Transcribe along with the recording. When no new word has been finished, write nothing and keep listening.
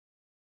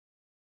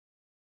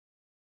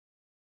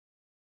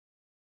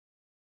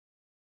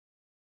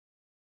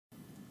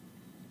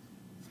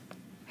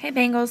Hey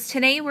Bengals,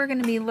 today we're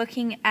going to be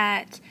looking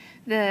at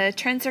the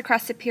trends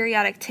across the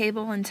periodic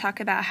table and talk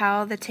about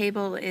how the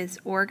table is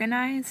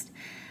organized,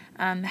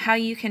 how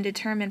you can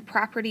determine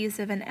properties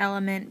of an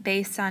element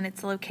based on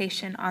its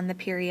location on the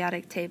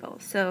periodic table.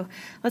 So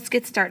let's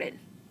get started.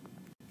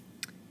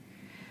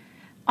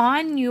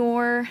 On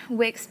your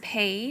Wix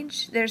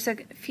page, there's a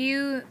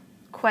few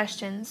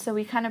questions, so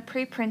we kind of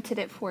pre-printed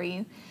it for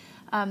you.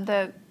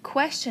 The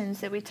questions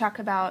that we talk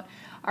about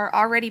are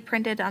already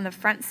printed on the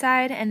front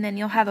side, and then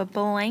you'll have a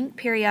blank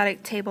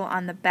periodic table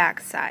on the back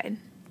side.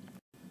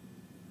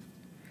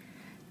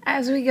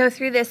 As we go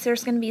through this,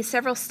 there's going to be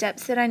several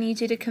steps that I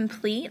need you to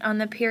complete on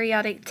the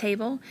periodic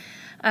table.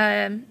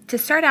 To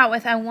start out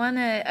with, I want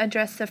to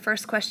address the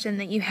first question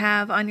that you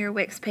have on your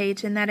Wix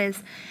page, and that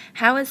is,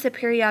 how is the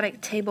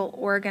periodic table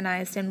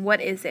organized and what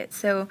is it?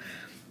 So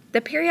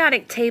the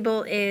periodic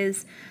table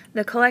is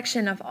the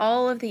collection of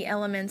all of the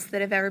elements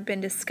that have ever been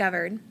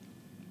discovered,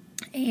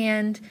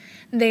 and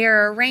they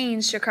are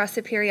arranged across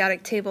the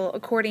periodic table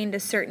according to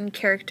certain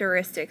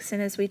characteristics.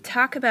 And as we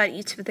talk about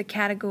each of the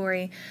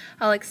category,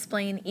 I'll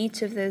explain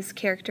each of those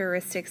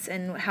characteristics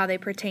and how they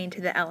pertain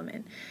to the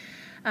element.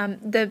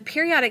 The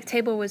periodic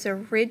table was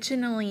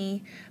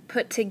originally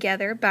put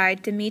together by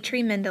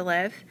Dmitri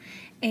Mendeleev,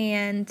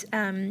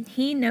 and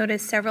he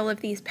noticed several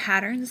of these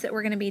patterns that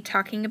we're going to be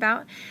talking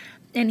about.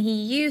 And he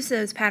used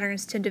those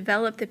patterns to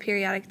develop the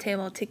periodic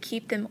table to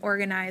keep them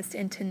organized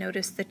and to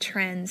notice the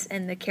trends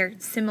and the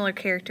similar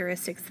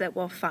characteristics that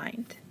we'll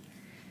find.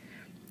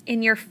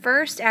 In your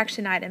first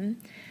action item,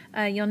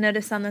 you'll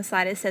notice on the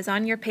slide it says,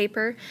 on your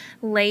paper,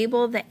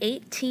 label the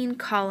 18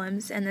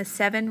 columns and the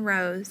 7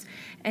 rows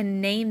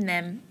and name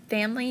them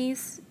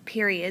families,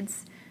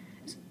 periods,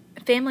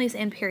 families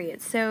and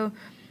periods. So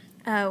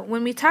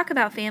when we talk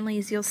about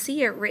families, you'll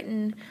see it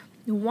written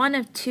one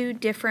of two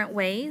different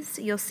ways.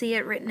 You'll see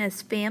it written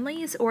as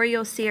families, or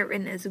you'll see it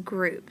written as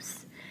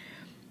groups.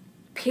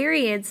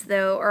 Periods,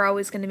 though, are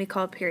always going to be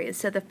called periods.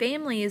 So the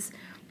families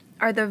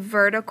are the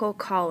vertical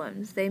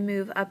columns. They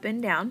move up and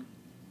down.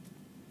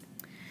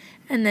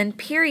 And then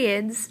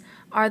periods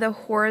are the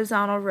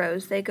horizontal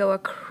rows. They go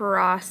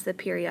across the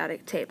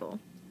periodic table.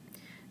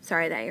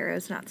 Sorry, that arrow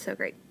is not so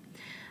great.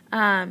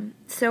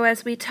 So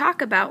as we talk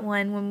about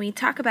one, when we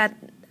talk about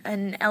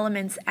an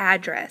element's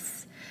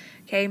address,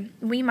 okay,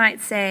 we might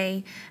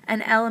say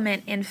an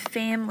element in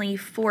family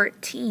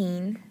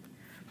 14,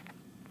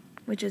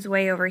 which is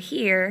way over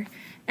here,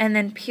 and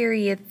then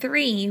period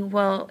 3,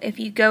 well, if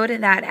you go to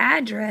that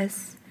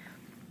address,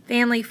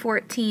 family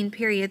 14,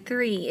 period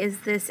 3 is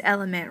this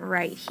element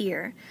right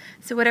here.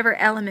 So whatever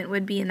element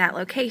would be in that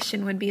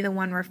location would be the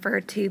one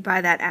referred to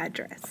by that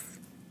address.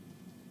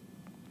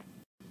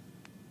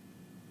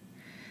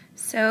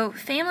 So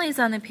families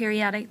on the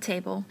periodic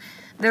table,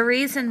 the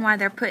reason why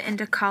they're put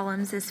into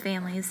columns as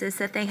families is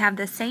that they have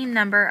the same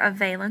number of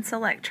valence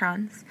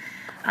electrons,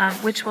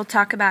 which we'll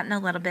talk about in a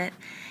little bit.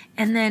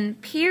 And then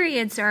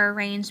periods are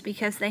arranged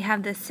because they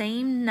have the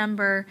same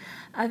number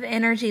of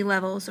energy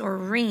levels or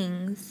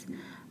rings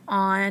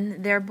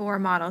on their Bohr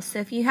model. So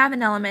if you have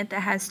an element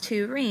that has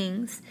 2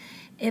 rings,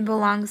 it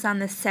belongs on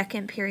the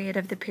second period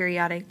of the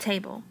periodic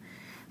table.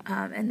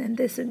 And then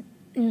this would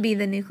be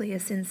the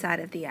nucleus inside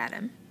of the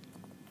atom.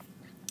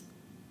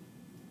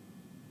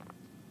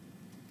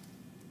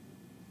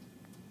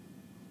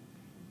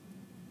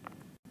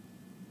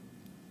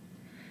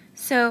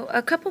 So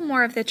a couple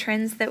more of the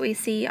trends that we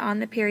see on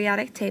the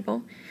periodic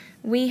table.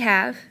 We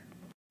have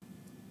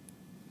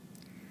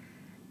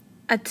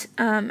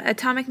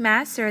atomic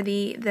mass, or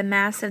the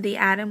mass of the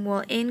atom,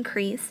 will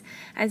increase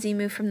as you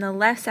move from the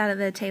left side of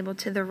the table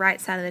to the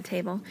right side of the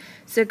table.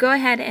 So go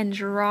ahead and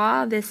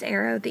draw this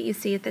arrow that you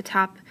see at the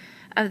top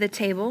of the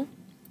table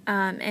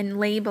and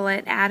label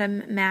it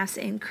atom mass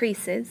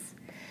increases.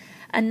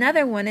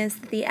 Another one is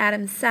the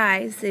atom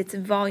size, its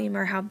volume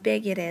or how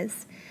big it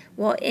is,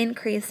 will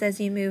increase as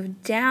you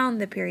move down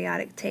the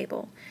periodic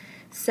table.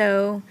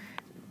 So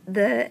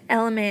the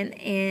element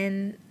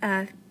in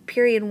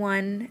period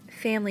 1,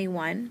 family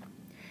 1,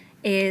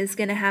 is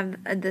going to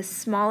have the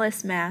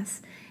smallest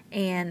mass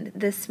and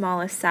the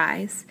smallest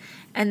size.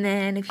 And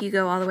then if you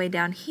go all the way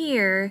down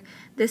here,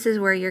 this is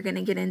where you're going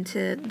to get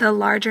into the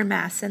larger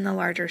mass and the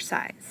larger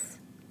size.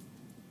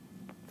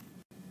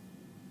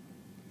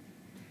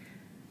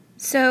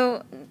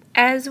 So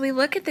as we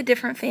look at the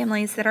different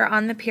families that are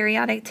on the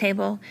periodic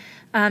table,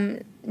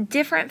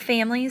 different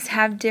families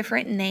have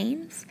different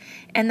names.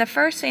 And the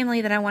first family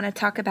that I want to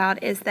talk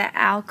about is the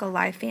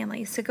alkali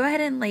family. So go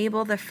ahead and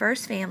label the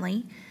first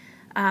family,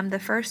 the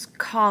first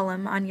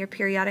column on your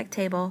periodic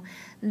table,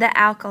 the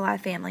alkali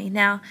family.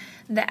 Now,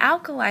 the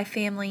alkali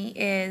family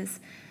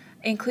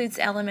includes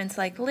elements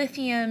like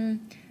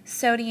lithium,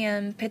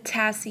 sodium,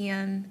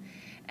 potassium,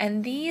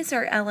 and these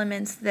are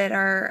elements that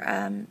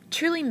are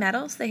truly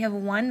metals. They have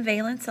 1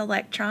 valence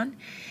electron,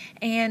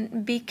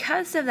 and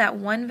because of that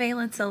 1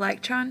 valence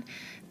electron,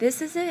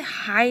 this is a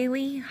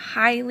highly,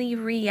 highly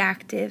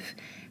reactive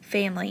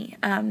family,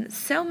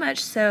 so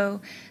much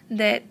so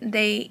that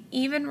they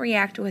even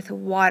react with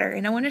water.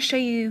 And I want to show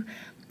you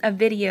a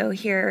video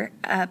here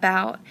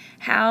about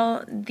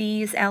how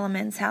these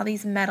elements, how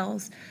these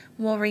metals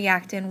will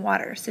react in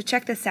water. So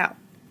check this out.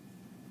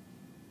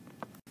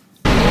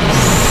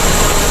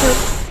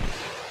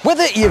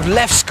 Whether you've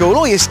left school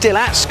or you're still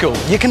at school,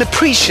 you can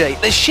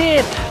appreciate the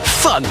sheer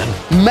fun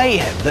and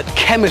mayhem that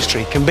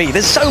chemistry can be.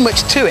 There's so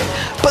much to it.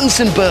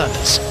 Bunsen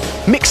burners,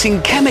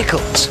 mixing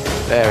chemicals.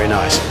 Very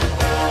nice.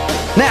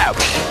 Now,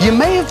 you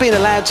may have been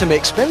allowed to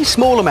mix very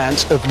small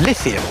amounts of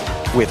lithium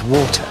with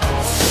water.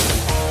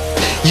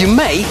 You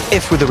may,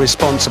 if with a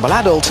responsible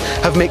adult,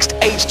 have mixed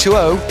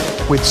H2O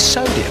with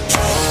sodium.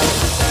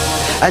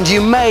 And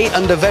you may,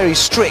 under very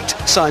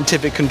strict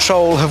scientific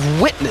control, have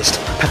witnessed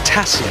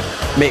potassium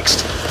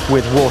mixed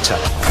with water.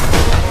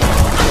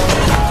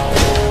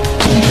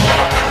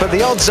 But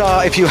the odds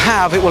are, if you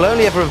have, it will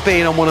only ever have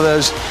been on one of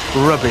those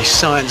rubbish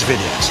science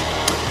videos.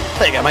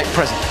 There you go, mate,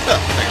 present. Oh,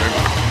 thank you very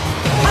much.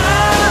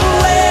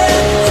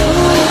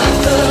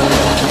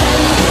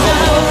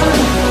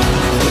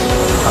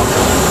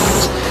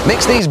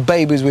 Mix these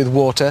babies with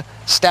water,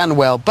 stand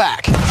well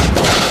back,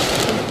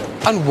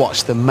 and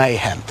watch the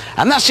mayhem.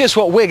 And that's just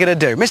what we're going to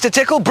do. Mr.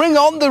 Tickle, bring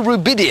on the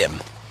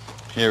rubidium.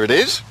 Here it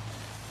is.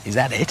 Is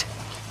that it?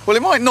 Well,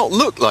 it might not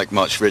look like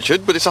much,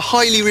 Richard, but it's a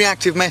highly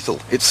reactive metal.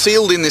 It's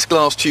sealed in this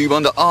glass tube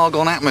under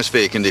argon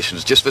atmosphere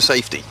conditions, just for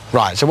safety.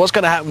 Right, so what's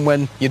going to happen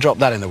when you drop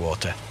that in the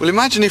water? Well,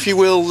 imagine, if you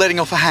will, letting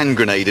off a hand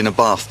grenade in a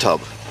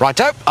bathtub.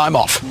 Righto, I'm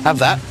off. Have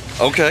that.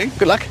 Okay.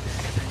 Good luck.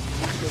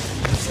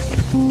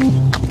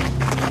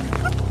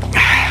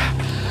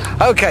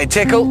 Okay,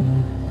 Tickle.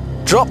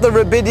 Drop the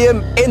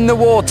rubidium in the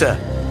water.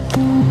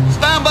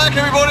 Stand back,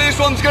 everybody. This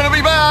one's going to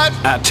be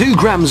bad. 2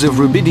 grams of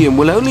rubidium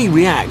will only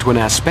react when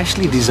our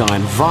specially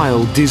designed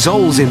vial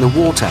dissolves in the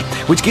water,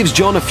 which gives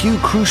John a few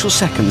crucial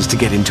seconds to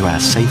get into our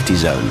safety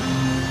zone.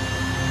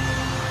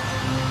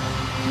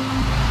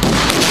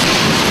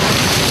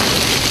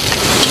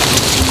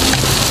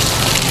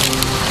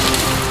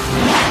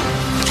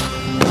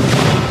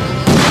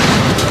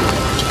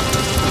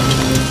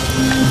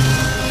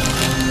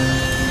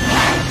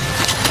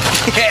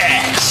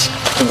 Yes!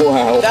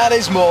 Wow. That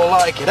is more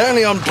like it.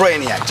 Only on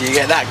Brainiac do you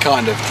get that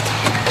kind of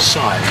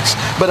science.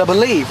 But I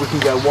believe we can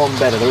go one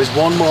better. There is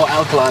one more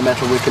alkali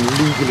metal we can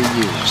legally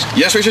use.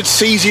 Yes, Richard,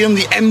 cesium,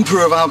 the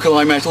emperor of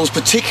alkali metals,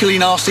 particularly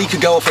nasty,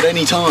 could go off at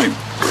any time.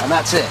 And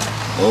that's it.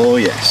 Oh,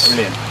 yes.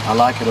 Brilliant. I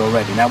like it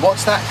already. Now,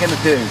 what's that going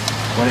to do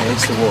when it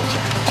hits the water?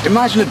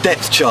 Imagine a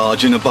depth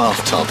charge in a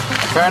bathtub.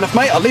 Fair enough,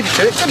 mate. I'll leave you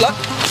to it. Good luck.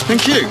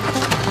 Thank you.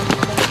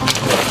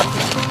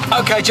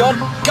 Okay,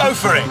 John. Go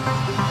for it.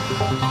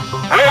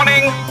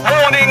 Warning,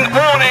 warning,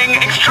 warning,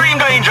 extreme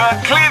danger,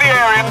 clear the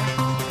area.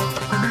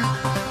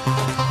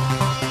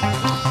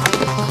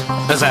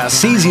 As our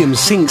cesium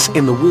sinks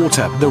in the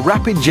water, the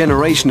rapid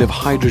generation of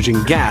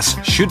hydrogen gas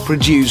should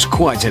produce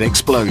quite an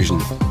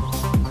explosion.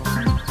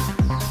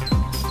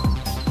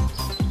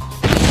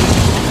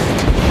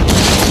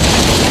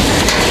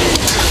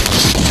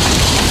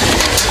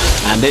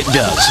 And it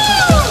does.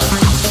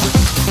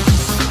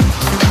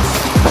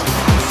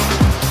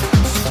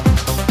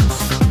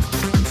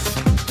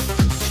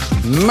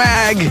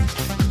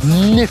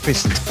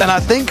 Magnificent. And I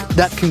think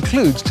that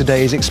concludes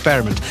today's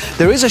experiment.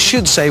 There is, I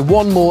should say,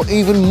 one more,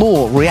 even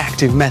more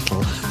reactive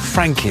metal,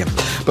 francium.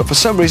 But for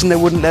some reason they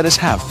wouldn't let us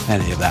have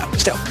any of that.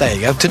 Still, there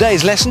you go.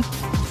 Today's lesson.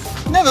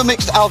 Never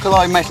mixed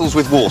alkali metals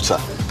with water.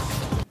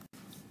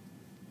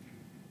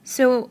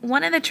 So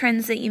one of the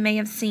trends that you may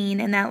have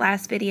seen in that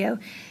last video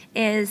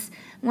is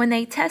when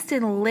they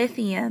tested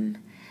lithium,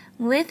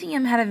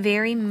 lithium had a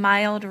very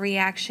mild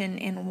reaction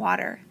in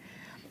water.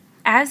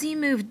 As you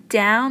move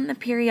down the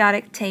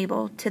periodic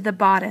table to the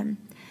bottom,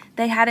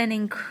 they had an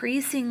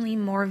increasingly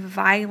more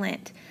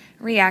violent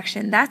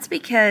reaction. That's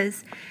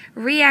because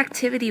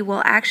reactivity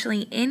will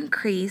actually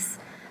increase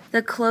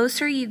the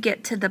closer you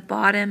get to the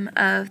bottom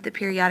of the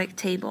periodic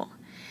table.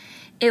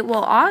 It will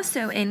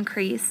also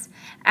increase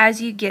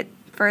as you get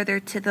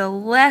further to the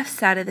left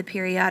side of the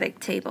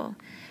periodic table.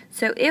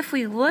 So if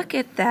we look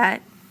at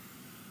that,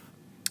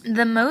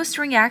 the most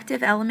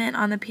reactive element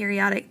on the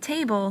periodic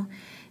table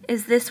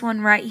is this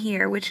one right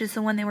here, which is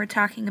the one they were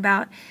talking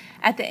about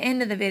at the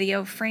end of the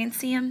video,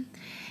 francium.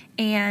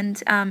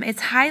 And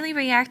it's highly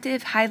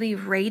reactive, highly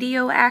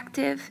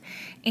radioactive,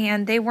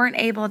 and they weren't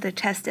able to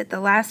test it. The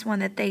last one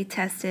that they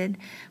tested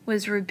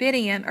was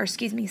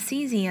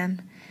cesium,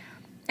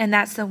 and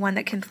that's the one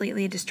that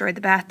completely destroyed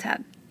the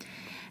bathtub.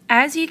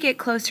 As you get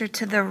closer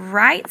to the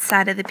right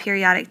side of the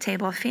periodic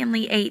table,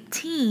 family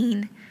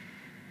 18,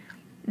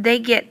 they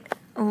get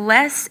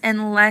less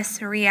and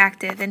less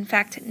reactive. In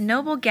fact,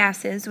 noble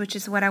gases, which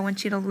is what I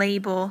want you to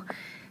label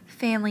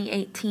family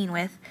 18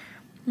 with,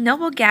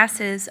 noble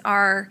gases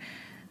are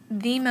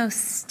the most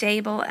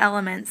stable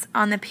elements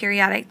on the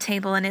periodic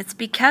table, and it's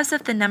because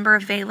of the number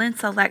of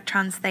valence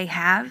electrons they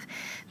have.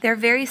 They're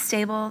very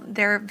stable,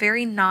 they're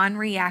very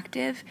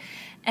non-reactive,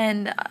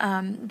 and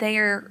they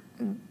are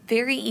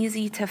very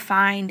easy to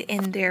find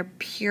in their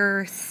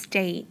pure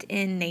state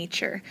in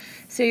nature.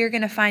 So you're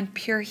going to find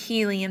pure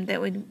helium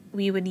that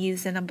we would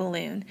use in a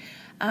balloon.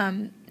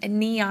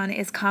 Neon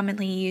is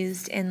commonly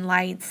used in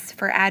lights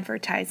for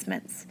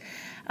advertisements.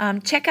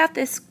 Check out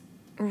this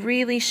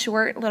really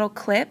short little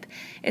clip.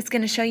 It's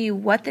going to show you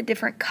what the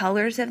different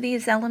colors of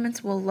these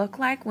elements will look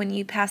like when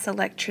you pass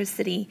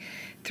electricity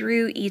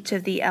through each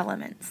of the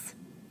elements.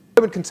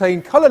 They would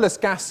contain colourless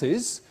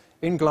gases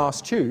in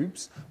glass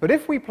tubes, but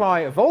if we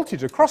apply a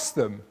voltage across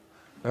them,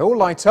 they all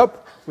light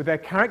up with their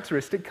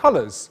characteristic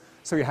colours.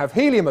 So you have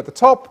helium at the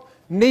top,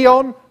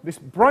 neon, this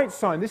bright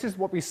sign, this is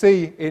what we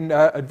see in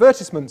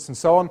advertisements and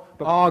so on,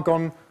 but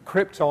argon,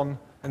 krypton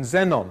and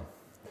xenon.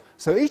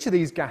 So each of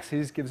these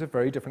gases gives a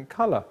very different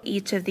colour.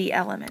 Each of the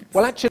elements.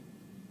 Well, actually,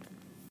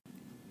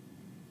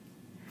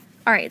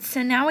 all right,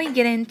 so now we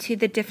get into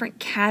the different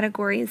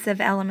categories of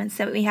elements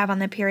that we have on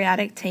the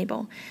periodic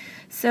table.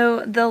 So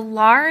the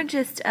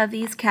largest of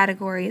these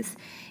categories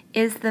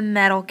is the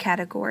metal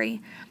category.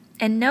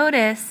 And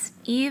notice,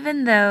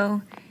 even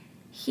though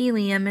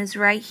helium is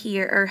right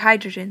here, or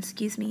hydrogen,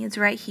 excuse me, is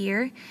right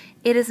here,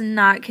 it is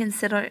not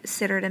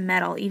considered a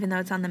metal, even though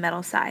it's on the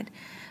metal side.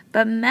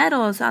 But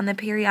metals on the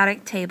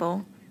periodic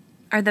table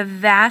are the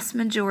vast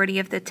majority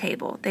of the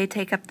table. They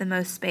take up the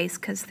most space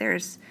because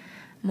there's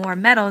more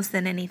metals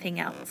than anything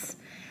else.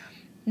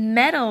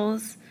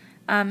 Metals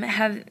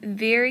have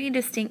very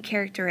distinct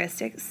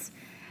characteristics.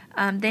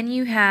 Then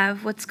you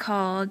have what's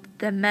called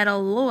the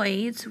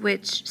metalloids,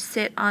 which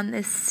sit on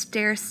this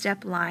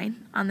stair-step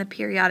line on the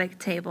periodic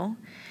table.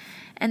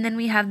 And then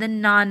we have the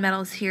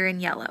nonmetals here in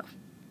yellow.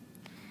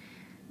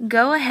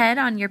 Go ahead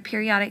on your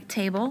periodic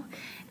table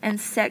and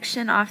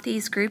section off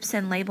these groups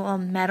and label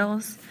them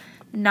metals,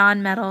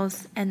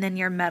 nonmetals, and then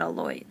your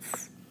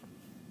metalloids.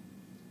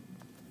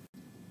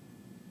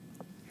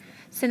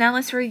 So now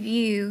let's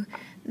review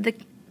the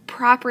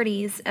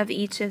properties of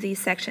each of these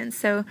sections.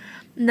 So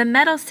the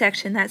metal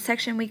section, that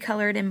section we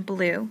colored in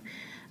blue,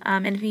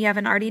 and if you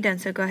haven't already done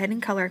so, go ahead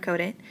and color code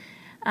it.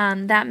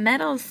 That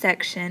metals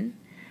section,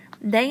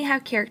 they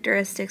have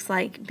characteristics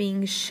like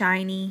being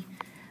shiny,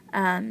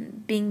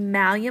 being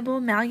malleable.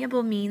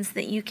 Malleable means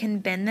that you can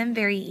bend them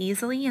very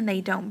easily and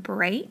they don't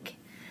break.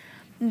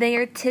 They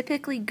are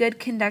typically good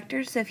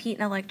conductors of heat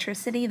and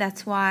electricity.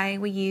 That's why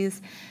we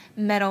use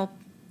metal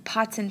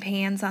pots and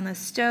pans on the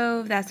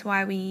stove. That's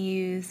why we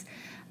use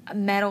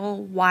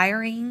metal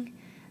wiring.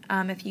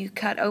 If you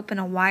cut open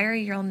a wire,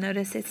 you'll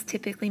notice it's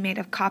typically made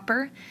of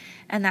copper,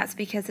 and that's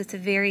because it's a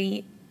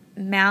very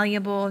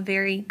malleable,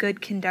 very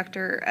good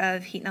conductor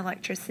of heat and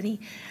electricity.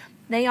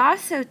 They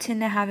also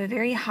tend to have a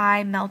very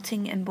high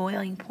melting and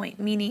boiling point,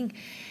 meaning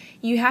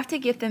you have to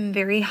get them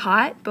very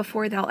hot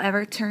before they'll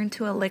ever turn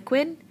to a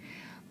liquid,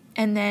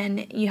 and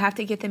then you have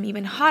to get them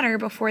even hotter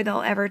before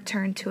they'll ever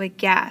turn to a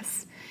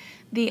gas.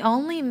 The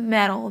only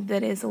metal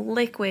that is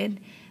liquid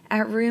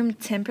at room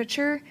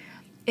temperature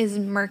is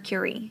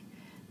mercury,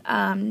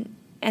 and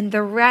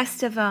the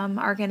rest of them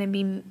are going to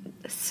be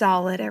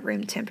solid at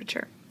room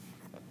temperature.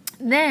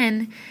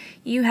 Then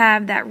you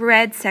have that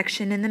red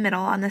section in the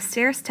middle on the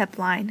stair-step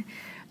line.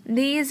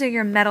 These are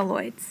your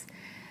metalloids.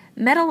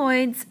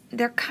 Metalloids,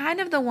 they're kind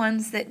of the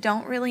ones that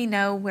don't really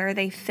know where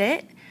they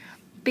fit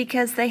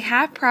because they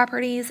have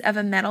properties of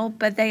a metal,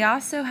 but they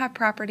also have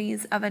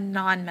properties of a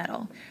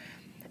non-metal.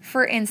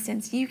 For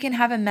instance, you can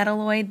have a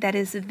metalloid that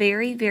is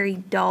very, very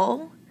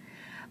dull,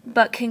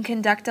 but can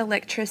conduct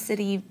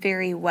electricity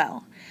very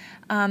well.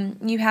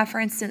 You have, for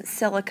instance,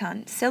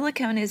 silicon.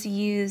 Silicon is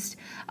used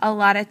a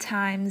lot of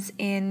times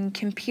in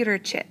computer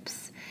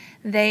chips.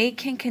 They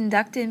can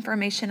conduct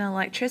information and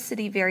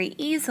electricity very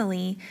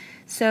easily,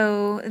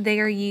 so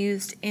they are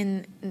used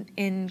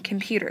in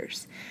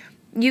computers.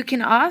 You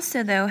can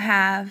also, though,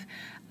 have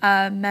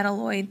a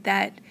metalloid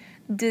that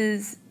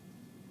is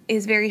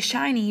very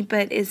shiny,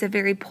 but is a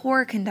very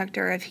poor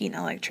conductor of heat and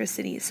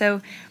electricity.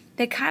 So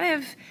they kind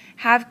of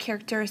have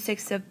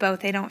characteristics of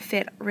both. They don't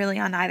fit really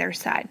on either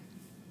side.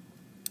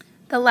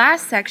 The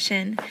last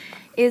section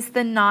is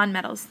the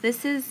nonmetals.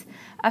 This is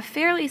a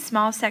fairly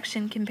small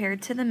section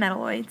compared to the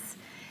metalloids.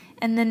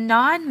 And the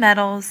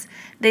nonmetals,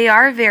 they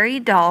are very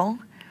dull.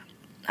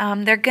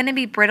 They're going to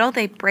be brittle.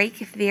 They break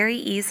very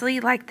easily,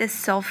 like this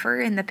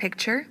sulfur in the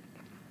picture.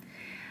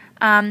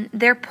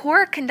 They're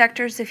poor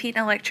conductors of heat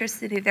and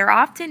electricity. They're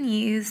often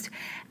used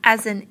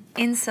as an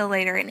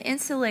insulator, and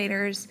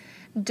insulators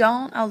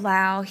don't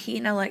allow heat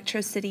and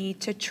electricity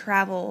to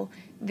travel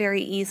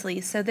very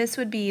easily. So this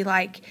would be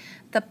like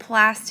the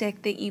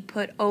plastic that you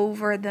put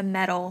over the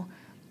metal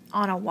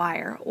on a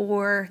wire,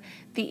 or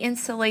the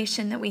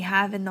insulation that we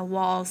have in the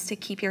walls to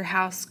keep your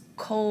house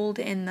cold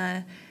in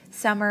the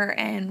summer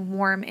and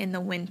warm in the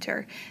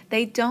winter.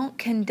 They don't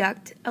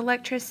conduct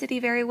electricity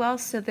very well,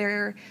 so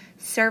they're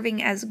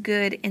serving as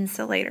good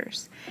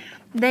insulators.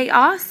 They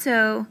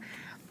also,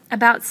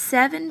 about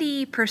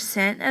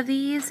 70% of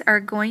these are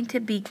going to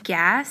be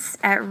gas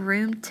at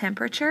room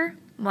temperature,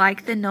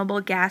 like the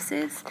noble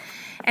gases,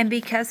 and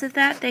because of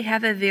that, they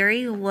have a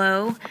very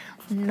low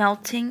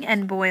melting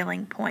and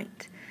boiling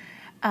point.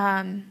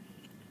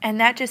 And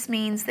that just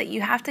means that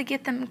you have to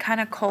get them kind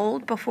of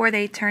cold before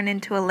they turn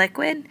into a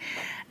liquid,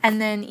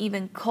 and then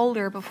even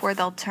colder before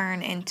they'll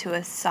turn into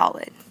a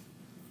solid.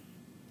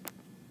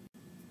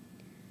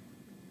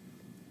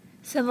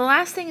 So the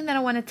last thing that I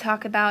want to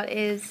talk about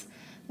is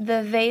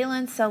the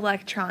valence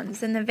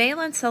electrons. And the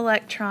valence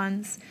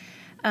electrons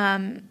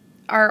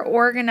are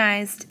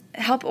organized,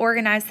 help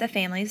organize the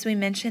families. We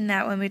mentioned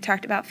that when we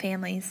talked about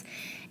families.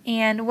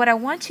 And what I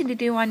want you to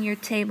do on your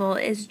table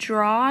is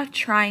draw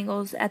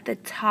triangles at the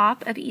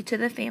top of each of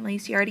the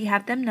families. You already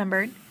have them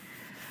numbered.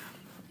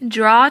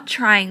 Draw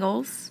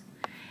triangles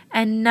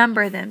and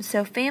number them.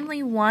 So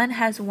family 1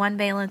 has 1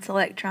 valence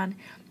electron.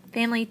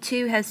 Family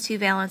 2 has 2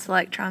 valence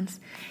electrons.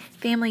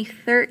 Family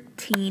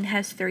 13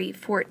 has 3,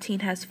 14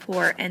 has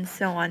 4, and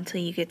so on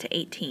until you get to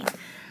 18.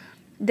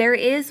 There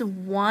is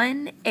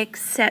one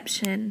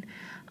exception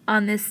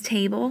on this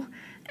table,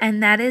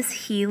 and that is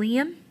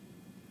helium.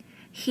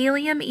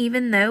 Helium,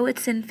 even though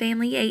it's in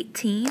family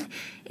 18,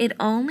 it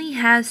only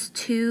has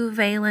 2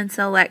 valence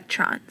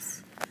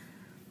electrons.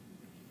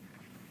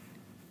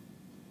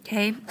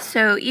 Okay,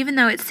 so even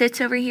though it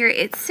sits over here,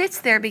 it sits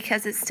there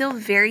because it's still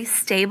very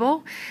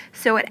stable,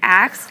 so it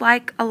acts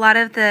like a lot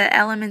of the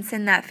elements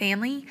in that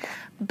family,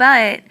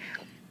 but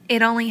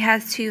it only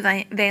has 2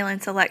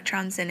 valence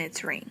electrons in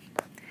its ring.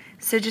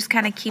 So just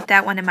kind of keep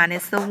that one in mind.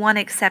 It's the one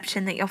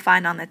exception that you'll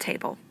find on the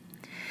table.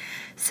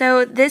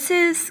 So this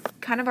is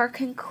kind of our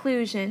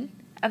conclusion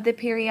of the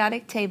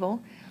periodic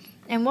table,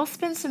 and we'll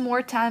spend some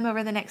more time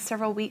over the next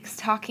several weeks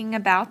talking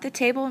about the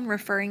table and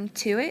referring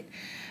to it.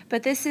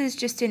 But this is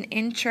just an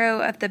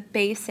intro of the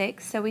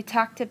basics. So we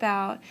talked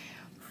about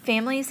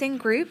families and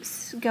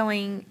groups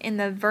going in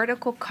the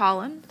vertical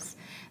columns.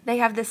 They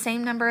have the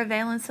same number of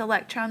valence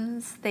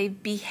electrons. They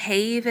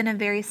behave in a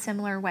very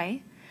similar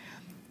way.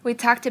 We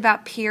talked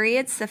about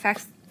periods, the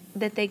fact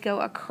that they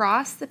go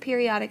across the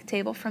periodic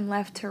table from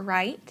left to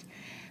right.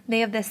 They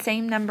have the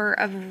same number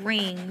of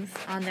rings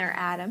on their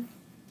atom.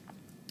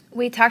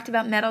 We talked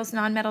about metals,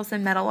 nonmetals,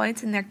 and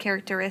metalloids and their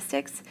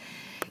characteristics.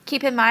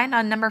 Keep in mind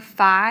on number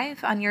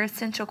 5 on your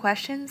essential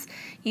questions,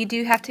 you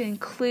do have to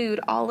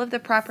include all of the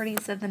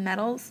properties of the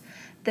metals,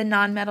 the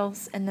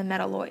nonmetals, and the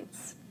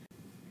metalloids.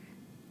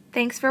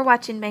 Thanks for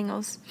watching,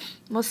 Bengals.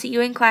 We'll see you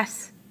in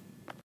class.